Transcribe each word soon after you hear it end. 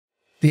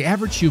The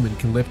average human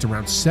can lift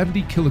around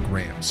 70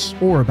 kilograms,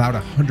 or about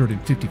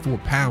 154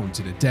 pounds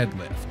in a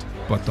deadlift.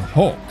 But the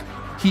Hulk,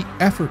 he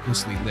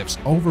effortlessly lifts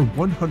over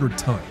 100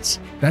 tons.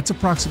 That's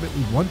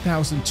approximately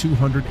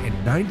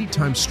 1,290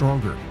 times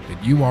stronger than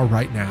you are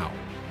right now.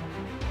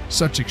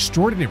 Such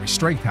extraordinary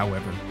strength,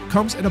 however,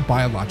 comes at a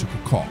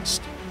biological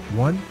cost,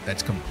 one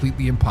that's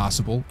completely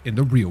impossible in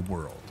the real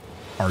world.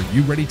 Are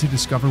you ready to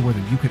discover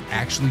whether you could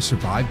actually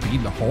survive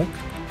being the Hulk?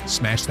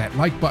 Smash that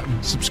like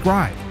button,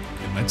 subscribe,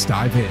 and let's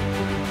dive in.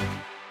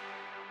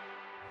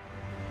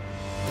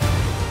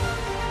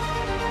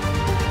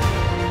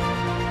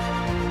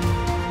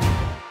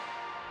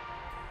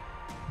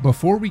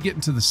 Before we get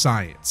into the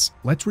science,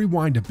 let's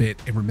rewind a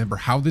bit and remember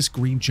how this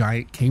green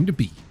giant came to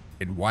be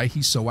and why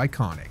he's so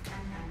iconic.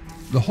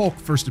 The Hulk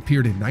first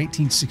appeared in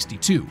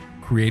 1962,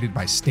 created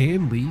by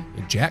Stan Lee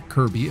and Jack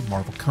Kirby at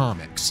Marvel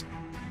Comics.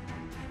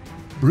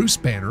 Bruce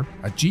Banner,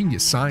 a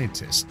genius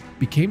scientist,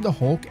 became the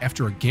Hulk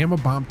after a gamma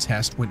bomb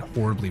test went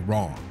horribly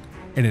wrong.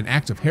 In an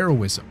act of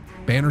heroism,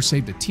 Banner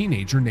saved a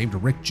teenager named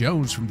Rick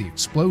Jones from the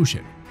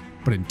explosion,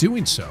 but in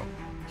doing so,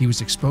 he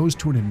was exposed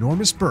to an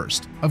enormous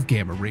burst of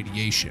gamma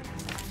radiation.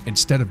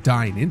 Instead of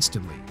dying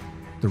instantly,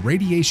 the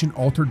radiation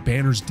altered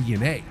Banner's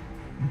DNA,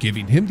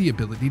 giving him the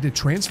ability to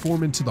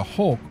transform into the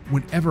Hulk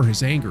whenever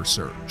his anger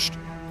surged.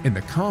 In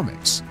the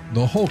comics,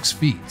 the Hulk's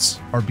feats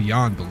are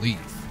beyond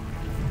belief.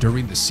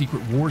 During the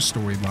Secret Wars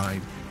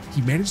storyline,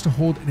 he managed to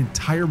hold an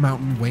entire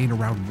mountain weighing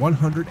around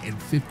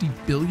 150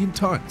 billion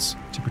tons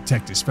to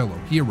protect his fellow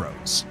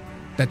heroes.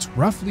 That's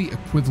roughly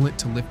equivalent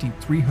to lifting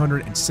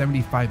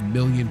 375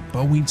 million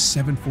Boeing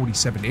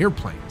 747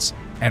 airplanes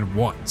at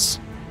once.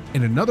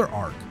 In another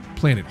arc,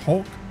 Planet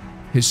Hulk,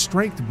 his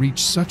strength reached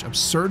such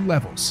absurd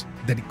levels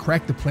that he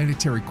cracked the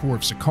planetary core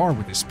of Sakaar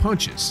with his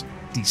punches,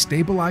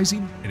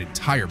 destabilizing an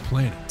entire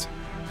planet.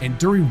 And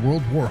during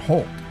World War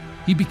Hulk,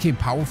 he became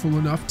powerful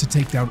enough to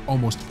take down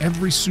almost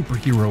every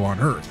superhero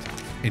on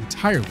Earth,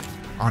 entirely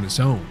on his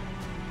own.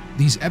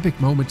 These epic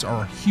moments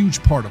are a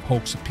huge part of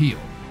Hulk's appeal,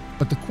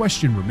 but the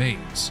question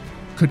remains,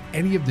 could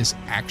any of this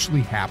actually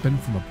happen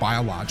from a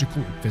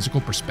biological and physical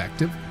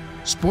perspective?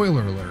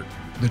 Spoiler alert,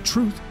 the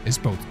truth is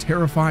both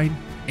terrifying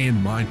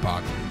and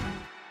mind-boggling.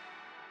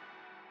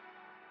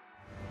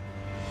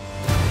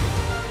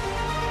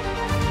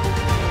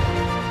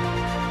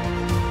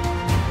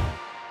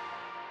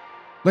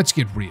 Let's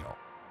get real.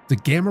 The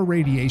gamma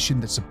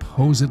radiation that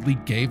supposedly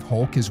gave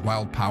Hulk his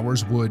wild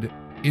powers would,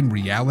 in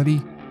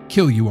reality,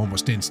 kill you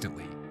almost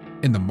instantly.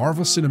 In the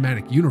Marvel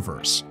Cinematic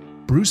Universe,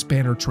 Bruce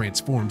Banner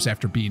transforms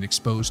after being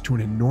exposed to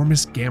an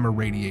enormous gamma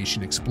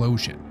radiation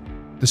explosion.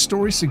 The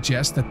story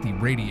suggests that the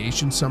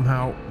radiation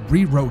somehow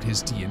rewrote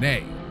his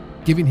DNA,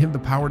 giving him the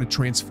power to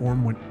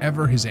transform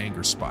whenever his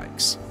anger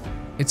spikes.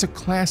 It's a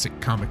classic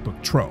comic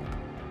book trope.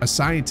 A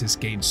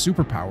scientist gains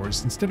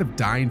superpowers instead of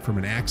dying from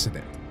an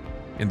accident.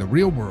 In the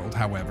real world,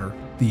 however,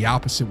 the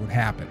opposite would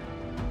happen.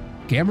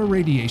 Gamma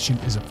radiation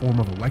is a form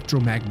of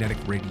electromagnetic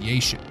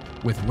radiation,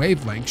 with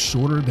wavelengths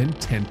shorter than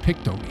 10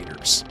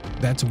 pictometers.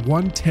 That's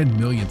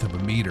 1/10,000,000th of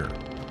a meter,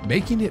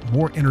 making it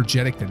more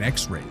energetic than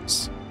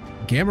X-rays.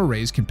 Gamma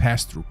rays can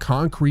pass through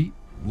concrete,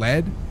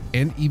 lead,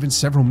 and even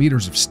several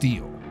meters of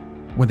steel.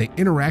 When they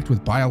interact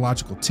with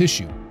biological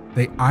tissue,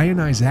 they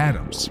ionize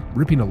atoms,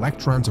 ripping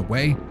electrons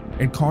away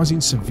and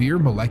causing severe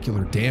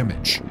molecular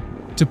damage.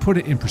 To put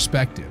it in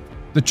perspective,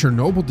 the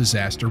Chernobyl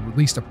disaster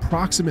released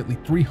approximately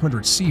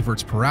 300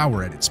 sieverts per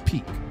hour at its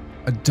peak,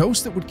 a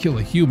dose that would kill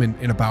a human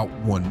in about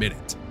 1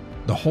 minute.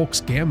 The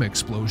Hulk's gamma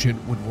explosion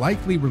would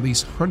likely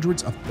release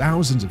hundreds of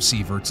thousands of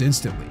sieverts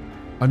instantly,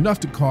 enough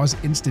to cause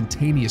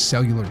instantaneous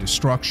cellular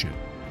destruction.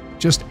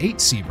 Just 8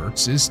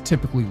 sieverts is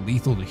typically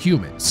lethal to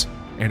humans,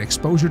 and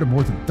exposure to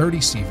more than 30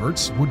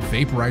 sieverts would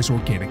vaporize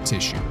organic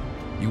tissue.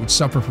 You would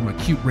suffer from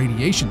acute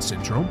radiation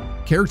syndrome,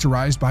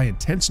 characterized by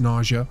intense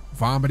nausea,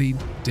 vomiting,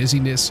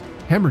 dizziness,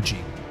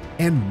 hemorrhaging,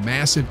 and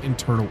massive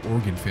internal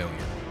organ failure.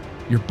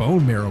 Your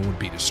bone marrow would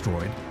be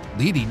destroyed,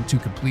 leading to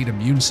complete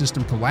immune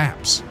system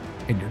collapse,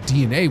 and your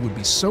DNA would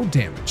be so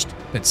damaged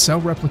that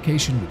cell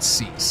replication would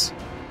cease.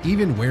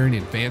 Even wearing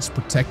advanced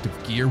protective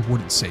gear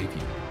wouldn't save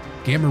you.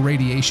 Gamma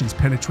radiation's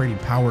penetrating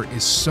power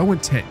is so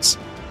intense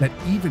that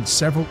even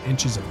several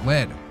inches of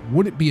lead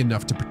wouldn't be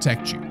enough to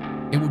protect you.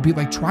 It would be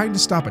like trying to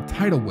stop a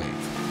tidal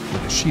wave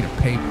with a sheet of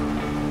paper.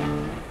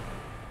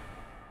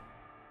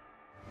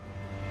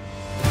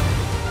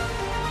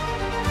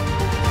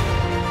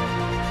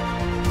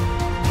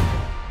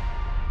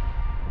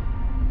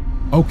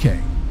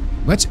 Okay,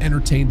 let's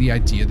entertain the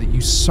idea that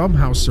you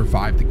somehow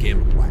survived the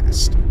gamma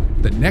blast.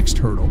 The next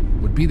hurdle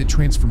would be the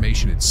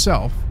transformation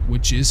itself,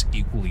 which is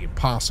equally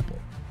impossible.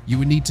 You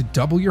would need to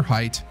double your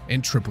height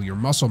and triple your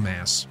muscle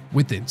mass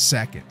within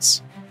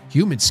seconds.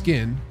 Human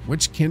skin,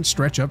 which can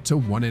stretch up to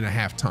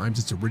 1.5 times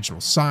its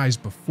original size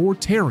before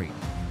tearing,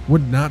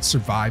 would not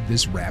survive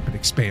this rapid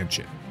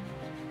expansion.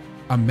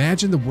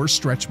 Imagine the worst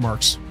stretch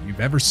marks you've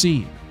ever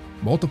seen,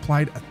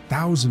 multiplied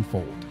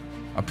 1,000-fold,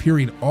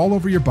 appearing all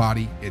over your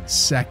body in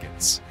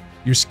seconds.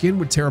 Your skin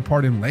would tear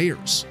apart in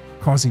layers,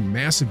 causing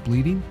massive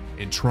bleeding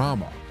and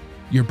trauma.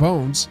 Your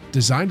bones,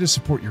 designed to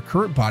support your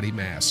current body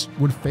mass,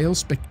 would fail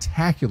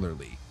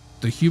spectacularly.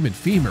 The human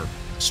femur,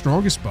 the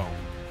strongest bone,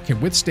 can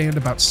withstand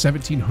about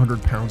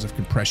 1,700 pounds of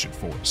compression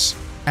force.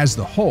 As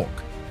the Hulk,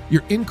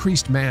 your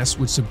increased mass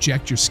would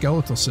subject your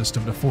skeletal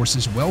system to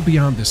forces well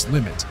beyond this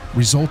limit,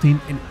 resulting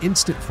in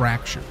instant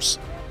fractures.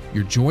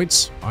 Your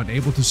joints,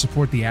 unable to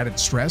support the added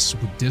stress,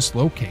 would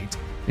dislocate,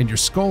 and your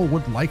skull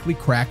would likely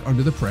crack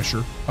under the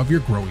pressure of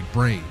your growing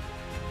brain.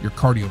 Your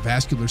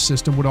cardiovascular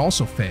system would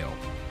also fail.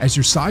 As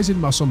your size and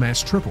muscle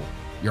mass triple,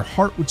 your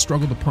heart would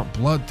struggle to pump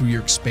blood through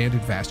your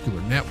expanded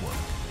vascular network.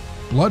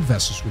 Blood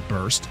vessels would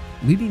burst,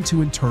 leading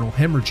to internal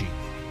hemorrhaging.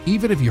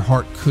 Even if your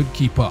heart could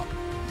keep up,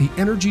 the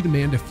energy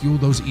demand to fuel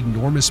those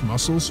enormous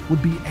muscles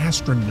would be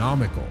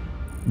astronomical.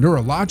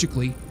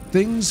 Neurologically,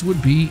 things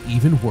would be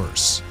even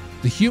worse.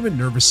 The human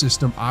nervous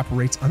system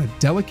operates on a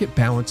delicate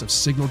balance of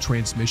signal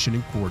transmission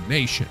and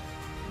coordination.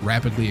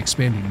 Rapidly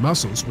expanding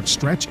muscles would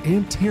stretch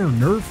and tear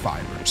nerve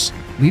fibers,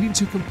 leading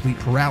to complete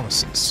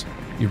paralysis.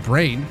 Your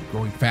brain,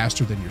 growing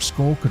faster than your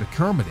skull could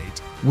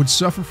accommodate, would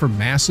suffer from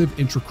massive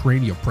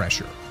intracranial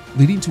pressure,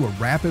 leading to a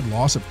rapid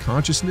loss of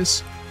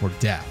consciousness or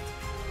death.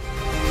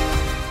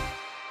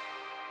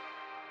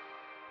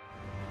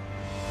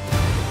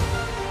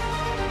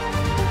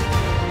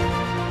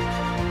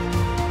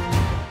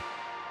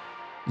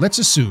 Let's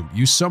assume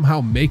you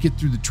somehow make it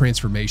through the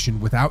transformation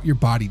without your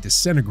body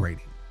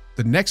disintegrating.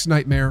 The next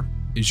nightmare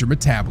is your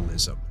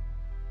metabolism.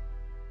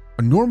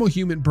 A normal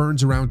human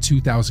burns around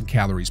 2,000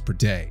 calories per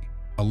day.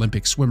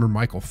 Olympic swimmer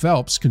Michael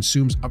Phelps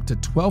consumes up to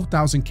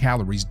 12,000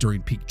 calories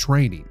during peak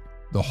training.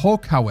 The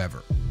Hulk,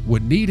 however,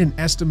 would need an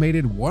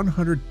estimated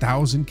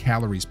 100,000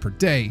 calories per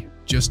day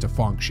just to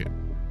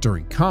function.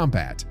 During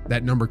combat,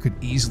 that number could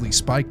easily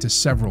spike to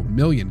several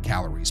million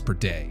calories per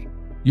day.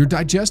 Your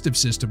digestive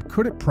system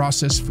couldn't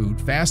process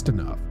food fast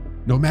enough,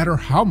 no matter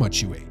how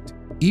much you ate.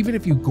 Even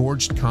if you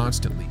gorged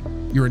constantly,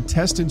 your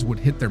intestines would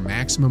hit their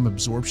maximum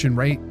absorption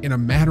rate in a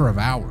matter of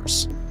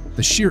hours.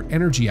 The sheer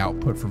energy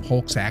output from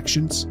Hulk's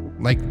actions,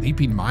 like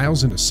leaping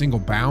miles in a single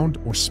bound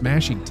or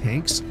smashing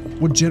tanks,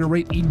 would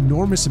generate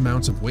enormous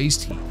amounts of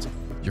waste heat.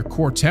 Your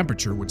core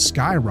temperature would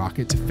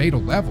skyrocket to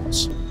fatal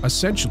levels,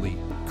 essentially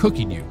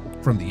cooking you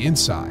from the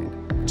inside.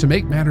 To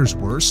make matters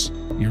worse,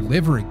 your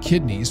liver and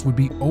kidneys would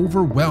be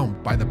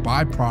overwhelmed by the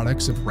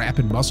byproducts of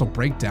rapid muscle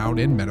breakdown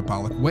and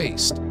metabolic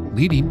waste,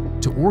 leading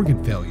to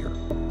organ failure.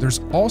 There's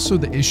also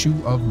the issue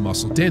of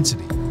muscle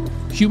density.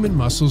 Human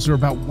muscles are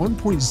about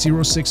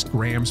 1.06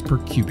 grams per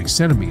cubic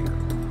centimeter.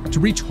 To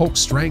reach Hulk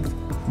strength,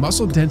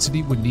 muscle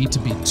density would need to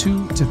be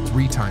 2 to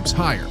 3 times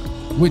higher,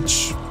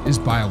 which is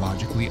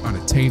biologically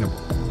unattainable.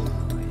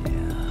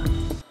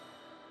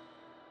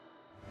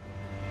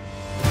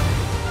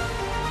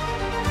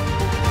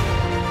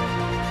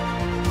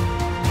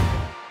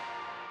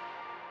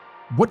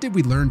 What did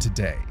we learn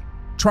today?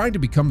 Trying to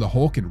become the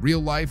Hulk in real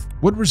life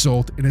would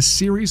result in a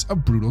series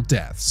of brutal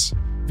deaths,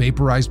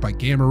 vaporized by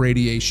gamma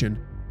radiation,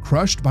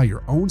 crushed by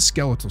your own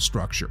skeletal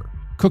structure,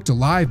 cooked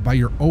alive by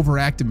your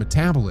overactive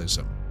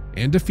metabolism,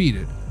 and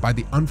defeated by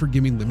the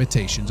unforgiving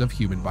limitations of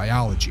human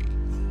biology.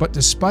 But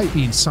despite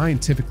being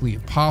scientifically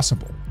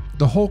impossible,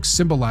 the Hulk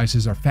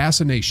symbolizes our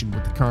fascination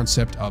with the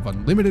concept of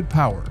unlimited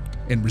power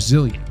and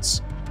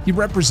resilience. He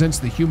represents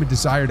the human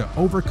desire to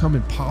overcome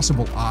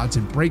impossible odds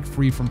and break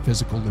free from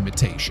physical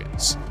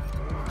limitations.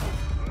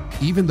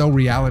 Even though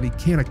reality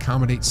can't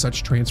accommodate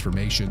such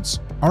transformations,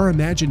 our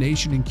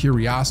imagination and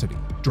curiosity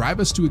drive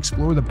us to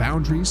explore the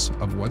boundaries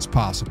of what's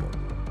possible.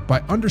 By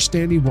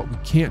understanding what we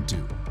can't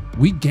do,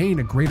 we gain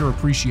a greater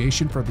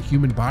appreciation for the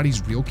human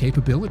body's real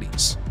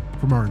capabilities,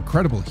 from our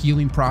incredible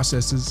healing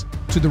processes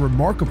to the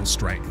remarkable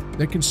strength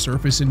that can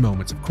surface in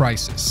moments of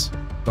crisis.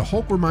 The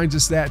Hulk reminds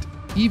us that,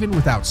 even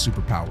without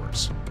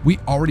superpowers, we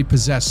already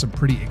possess some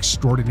pretty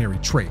extraordinary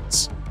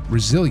traits: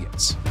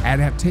 resilience,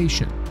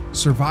 adaptation,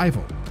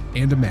 survival,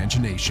 and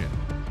imagination.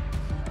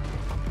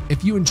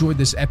 If you enjoyed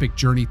this epic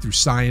journey through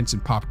science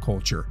and pop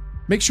culture,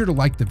 make sure to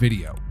like the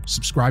video,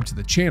 subscribe to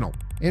the channel,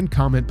 and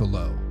comment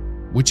below.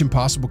 Which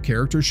impossible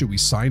character should we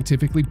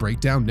scientifically break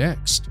down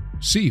next?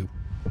 See you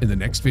in the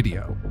next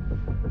video.